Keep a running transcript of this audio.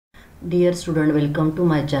Dear student, welcome to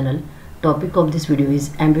my channel. Topic of this video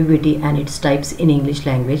is ambiguity and its types in English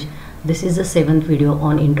language. This is the 7th video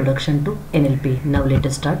on introduction to NLP. Now let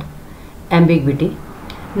us start. Ambiguity.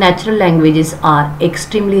 Natural languages are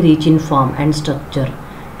extremely rich in form and structure,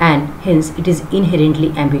 and hence it is inherently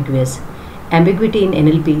ambiguous. Ambiguity in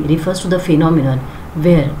NLP refers to the phenomenon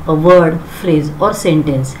where a word, phrase or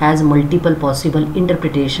sentence has multiple possible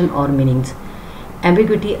interpretation or meanings.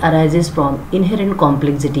 Ambiguity arises from inherent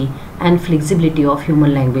complexity and flexibility of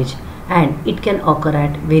human language, and it can occur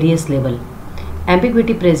at various levels.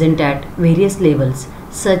 Ambiguity present at various levels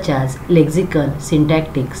such as lexical,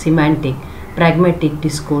 syntactic, semantic, pragmatic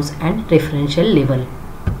discourse and referential level.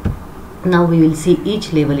 Now we will see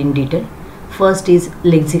each level in detail. First is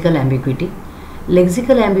lexical ambiguity.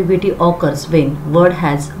 Lexical ambiguity occurs when word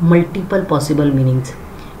has multiple possible meanings.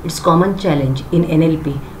 It's common challenge in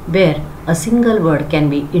NLP where a single word can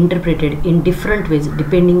be interpreted in different ways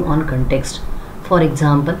depending on context. For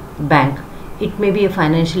example, bank. It may be a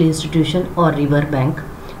financial institution or river bank.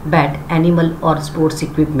 Bat, animal or sports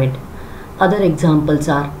equipment. Other examples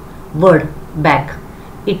are word, back.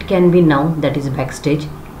 It can be noun, that is backstage.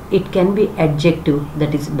 It can be adjective,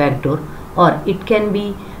 that is backdoor, or it can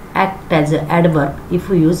be act as an adverb if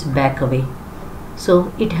we use back away.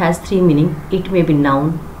 So it has three meaning. It may be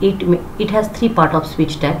noun. It has three part of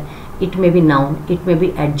speech tag. It may be noun, it may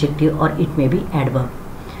be adjective, or it may be adverb.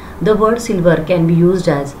 The word silver can be used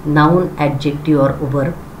as noun, adjective or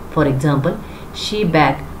verb. For example, she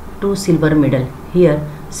bagged 2 silver medal. Here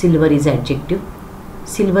silver is adjective.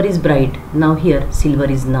 Silver is bright. Now here silver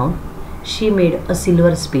is noun. She made a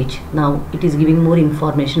silver speech. Now it is giving more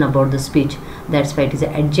information about the speech. That's why it is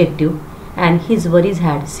an adjective. And his worries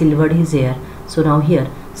had silvered his hair. So now here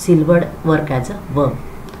silvered work as a verb.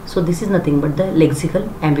 So this is nothing but the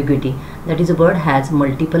lexical ambiguity, that is a word has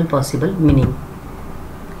multiple possible meaning.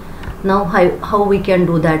 Now how we can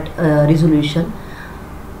do that resolution?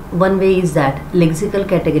 One way is that lexical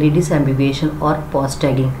category disambiguation or pause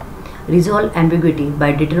tagging. Resolve ambiguity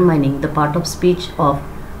by determining the part of speech of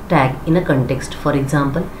tag in a context. For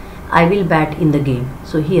example, I will bat in the game.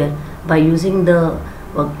 So here by using the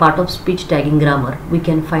part of speech tagging grammar, we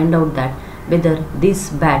can find out that whether this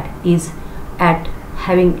bat is at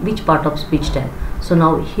having which part of speech tag. So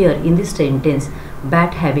now here in this sentence,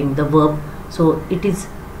 bat having the verb, so it is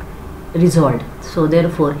resolved. So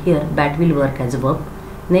therefore here bat will work as a verb.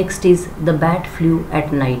 Next is the bat flew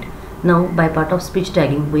at night. Now by part of speech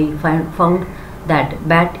tagging we found that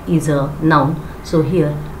bat is a noun. So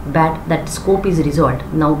here bat, that scope is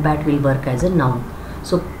resolved. Now bat will work as a noun.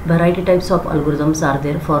 So variety types of algorithms are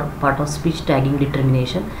there for part of speech tagging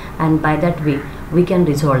determination, and by that way we can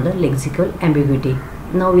resolve the lexical ambiguity.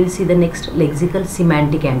 Now we'll see the next, lexical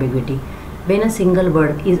semantic ambiguity, when a single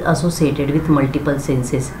word is associated with multiple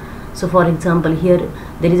senses. So for example, here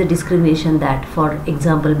there is a discrimination that, for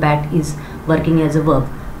example, bat is working as a verb,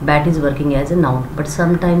 bat is working as a noun, but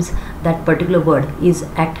sometimes that particular word is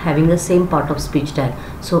having the same part of speech tag.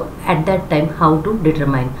 So at that time how to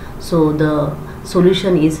determine? So the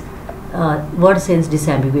solution is word sense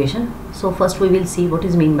disambiguation. So first we will see what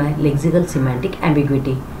is meant by lexical semantic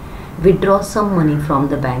ambiguity. Withdraw some money from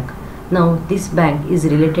the bank. Now this bank is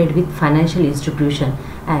related with financial institution,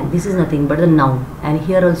 and this is nothing but a noun, and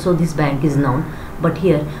here also this bank is noun, but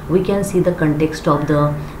here we can see the context of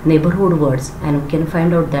the neighborhood words, and we can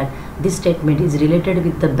find out that this statement is related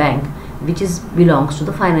with the bank which belongs to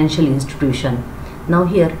the financial institution. Now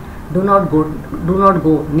here do not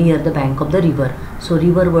go near the bank of the river. So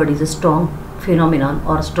river word is a strong phenomenon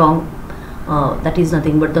or strong that is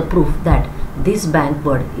nothing but the proof that this bank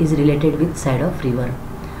word is related with side of river.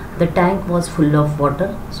 The tank was full of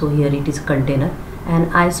water. So here it is container,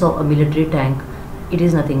 and I saw a military tank. It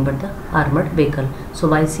is nothing but the armored vehicle. So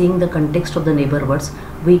by seeing the context of the neighbor words,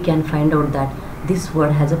 we can find out that this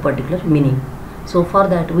word has a particular meaning. So for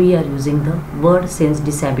that we are using the word sense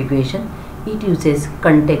disambiguation. It uses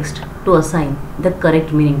context to assign the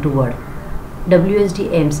correct meaning to word.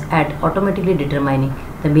 WSD aims at automatically determining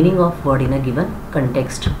the meaning of word in a given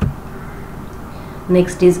context.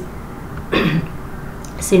 Next is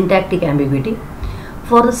syntactic ambiguity.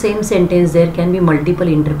 For the same sentence there can be multiple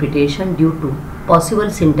interpretation due to possible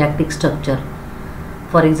syntactic structure.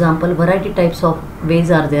 For example, variety types of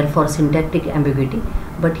ways are there for syntactic ambiguity,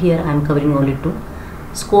 but here I am covering only two.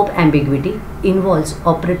 Scope ambiguity involves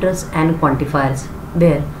operators and quantifiers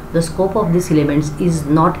where the scope of these elements is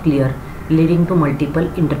not clear, leading to multiple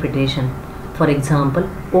interpretation. For example,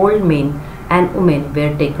 old men and women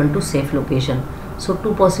were taken to safe location. So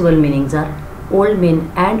two possible meanings are old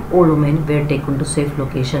men and old women were taken to safe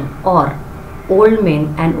location, or old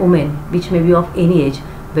men and women which may be of any age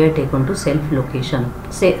were taken to safe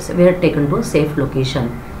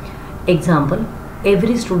location. Example,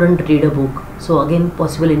 every student read a book. So again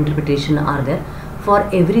possible interpretation are there. For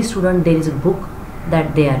every student there is a book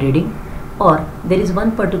that they are reading, or there is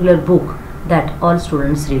one particular book that all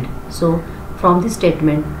students read. So from this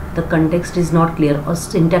statement the context is not clear, or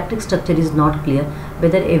syntactic structure is not clear,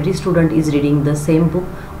 whether every student is reading the same book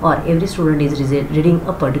or every student is reading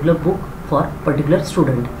a particular book for particular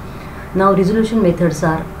student. Now resolution methods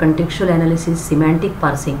are contextual analysis, semantic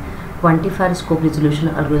parsing, quantifier scope resolution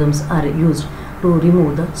algorithms are used to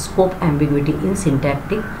remove the scope ambiguity in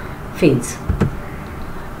syntactic phase.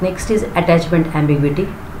 Next is attachment ambiguity.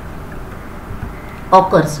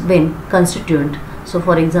 Occurs when constituent, so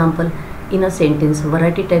for example in a sentence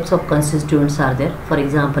variety types of constituents are there. For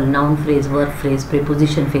example, noun phrase, verb phrase,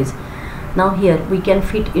 preposition phrase. Now here we can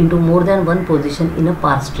fit into more than one position in a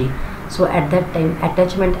parse tree. So at that time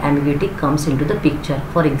attachment ambiguity comes into the picture.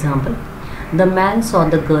 For example, the man saw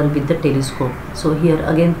the girl with the telescope. So here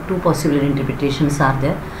again two possible interpretations are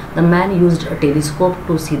there. The man used a telescope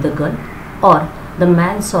to see the girl, or the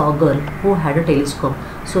man saw a girl who had a telescope.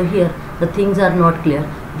 So here the things are not clear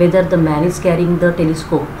whether the man is carrying the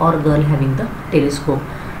telescope or girl having the telescope.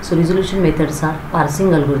 So resolution methods are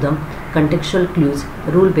parsing algorithm, contextual clues,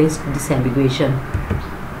 rule-based disambiguation.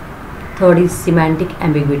 Third is semantic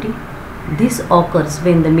ambiguity. This occurs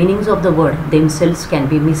when the meanings of the word themselves can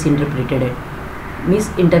be misinterpreted.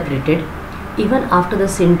 Even after the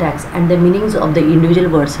syntax and the meanings of the individual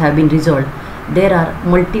words have been resolved, there are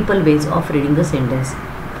multiple ways of reading the sentence.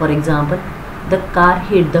 For example, the car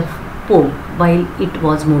hit the pole while it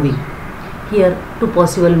was moving. Here two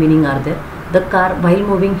possible meaning are there. The car while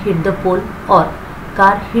moving hit the pole, or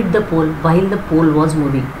car hit the pole while the pole was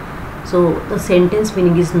moving. So the sentence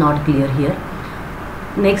meaning is not clear here.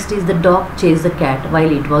 Next is the dog chased the cat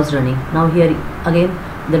while it was running. Now here again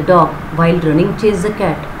the dog while running chased the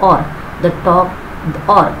cat, or the dog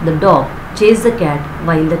chased the cat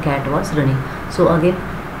while the cat was running. So again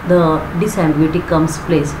the disambiguity comes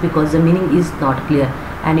place because the meaning is not clear,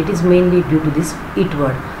 and it is mainly due to this it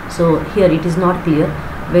word. So here it is not clear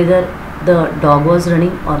whether the dog was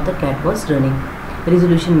running or the cat was running.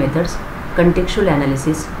 Resolution methods, contextual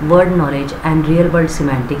analysis, word knowledge and real world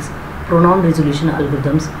semantics, pronoun resolution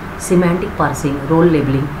algorithms, semantic parsing, role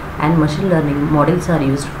labeling and machine learning models are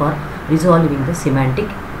used for resolving the semantic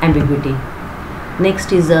ambiguity.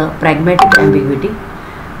 Next is pragmatic ambiguity.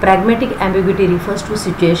 Pragmatic ambiguity refers to a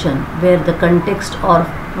situation where the context or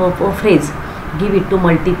phrase give it to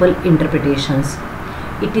multiple interpretations.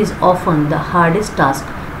 It is often the hardest task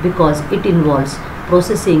because it involves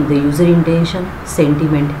processing the user intention,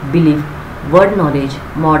 sentiment, belief, word knowledge,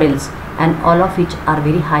 models, and all of which are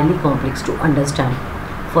very highly complex to understand.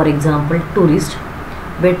 For example, tourist,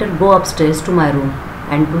 better go upstairs to my room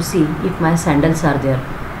and to see if my sandals are there.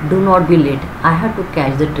 Do not be late, I have to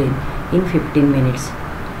catch the train in 15 minutes.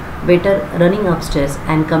 Better running upstairs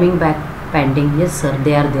and coming back panting, yes sir,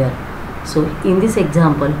 they are there. So in this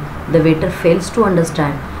example, the waiter fails to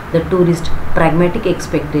understand the tourist pragmatic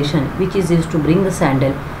expectation, which is used to bring the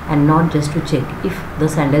sandal and not just to check if the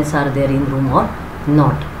sandals are there in room or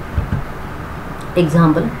not.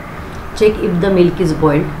 Example, check if the milk is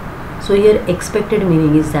boiled. So here expected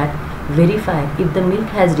meaning is that verify if the milk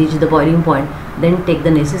has reached the boiling point, then take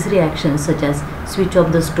the necessary actions such as switch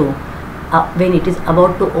off the stove when it is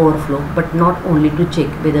about to overflow, but not only to check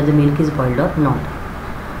whether the milk is boiled or not.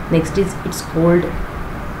 Next is it's cold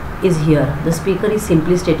is here. The speaker is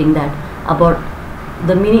simply stating that about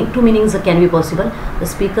the meaning. Two meanings can be possible. The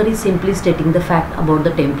speaker is simply stating the fact about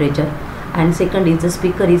the temperature, and second is the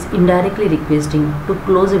speaker is indirectly requesting to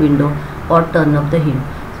close a window or turn up the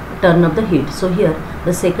heat. So here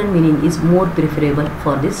the second meaning is more preferable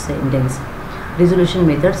for this sentence. Resolution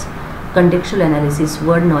methods, contextual analysis,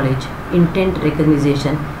 word knowledge, intent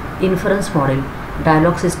recognition, inference model,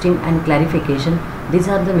 dialogue system and clarification. These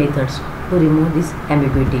are the methods to remove this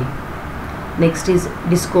ambiguity. Next is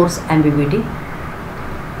discourse ambiguity.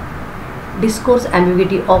 Discourse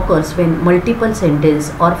ambiguity occurs when multiple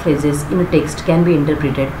sentences or phrases in a text can be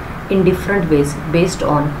interpreted in different ways based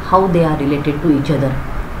on how they are related to each other.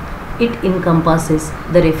 It encompasses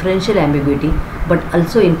the referential ambiguity but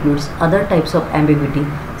also includes other types of ambiguity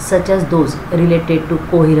such as those related to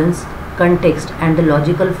coherence, context and the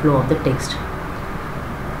logical flow of the text.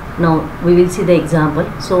 Now we will see the example.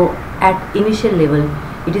 So at initial level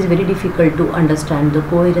it is very difficult to understand the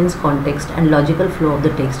coherence, context and logical flow of the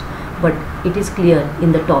text, but it is clear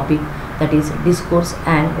in the topic, that is discourse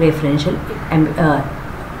and referential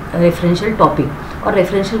topic or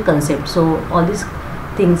referential concept. So all these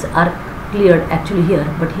things are cleared actually here,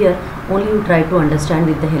 but here Only you try to understand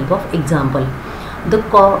with the help of example.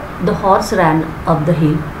 The horse ran up the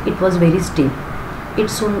hill. It was very steep. It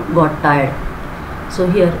soon got tired. So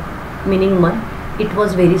here meaning 1, it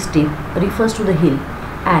was very steep refers to the hill,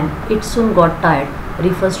 and it soon got tired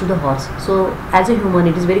refers to the horse. So as a human,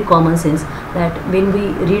 it is very common sense that when we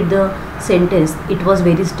read the sentence it was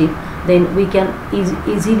very steep, then we can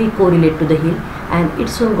easily correlate to the hill, and it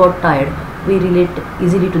soon got tired we relate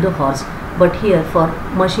easily to the horse. But here for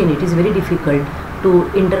machine it is very difficult to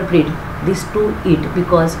interpret this to it,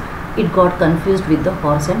 because it got confused with the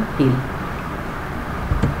horse and hill.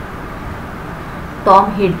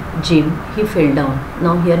 Tom hit Jim, he fell down.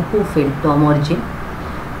 Now here who fell, Tom or Jim?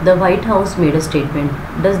 The White House made a statement.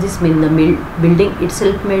 Does this mean the building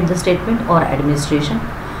itself made the statement or administration?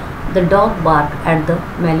 The dog barked at the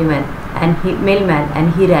mailman and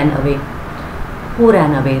he ran away. Who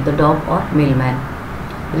ran away, the dog or mailman?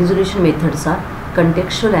 Resolution methods are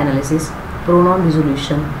contextual analysis, pronoun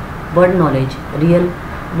resolution, word knowledge, real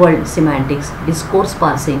world semantics, discourse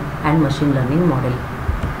parsing, and machine learning model.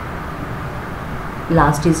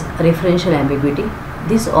 Last is referential ambiguity.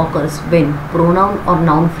 This occurs when pronoun or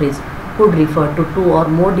noun phrase could refer to two or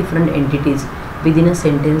more different entities within a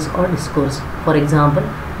sentence or discourse. For example,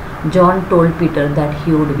 John told Peter that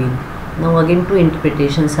he would win. Now again two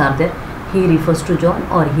interpretations are there. He refers to John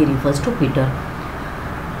or he refers to Peter.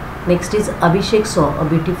 Next is Abhishek saw a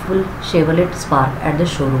beautiful Chevrolet Spark at the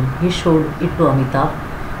showroom. He showed it to Amitabh.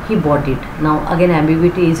 He bought it. Now again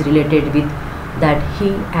ambiguity is related with that he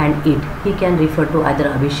and it. He can refer to either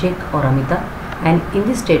Abhishek or Amitabh, and in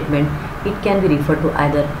this statement it can be referred to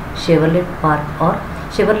either Chevrolet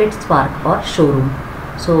Spark or showroom.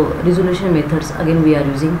 So resolution methods, again we are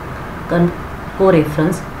using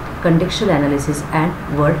co-reference, contextual analysis,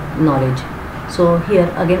 and word knowledge. So here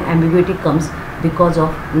again ambiguity comes because of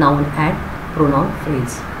noun and pronoun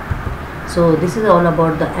phrase. So this is all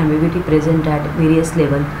about the ambiguity present at various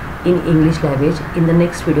level in English language. In the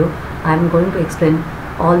next video I am going to explain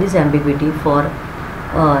all this ambiguity for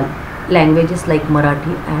languages like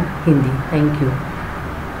Marathi and Hindi. Thank you.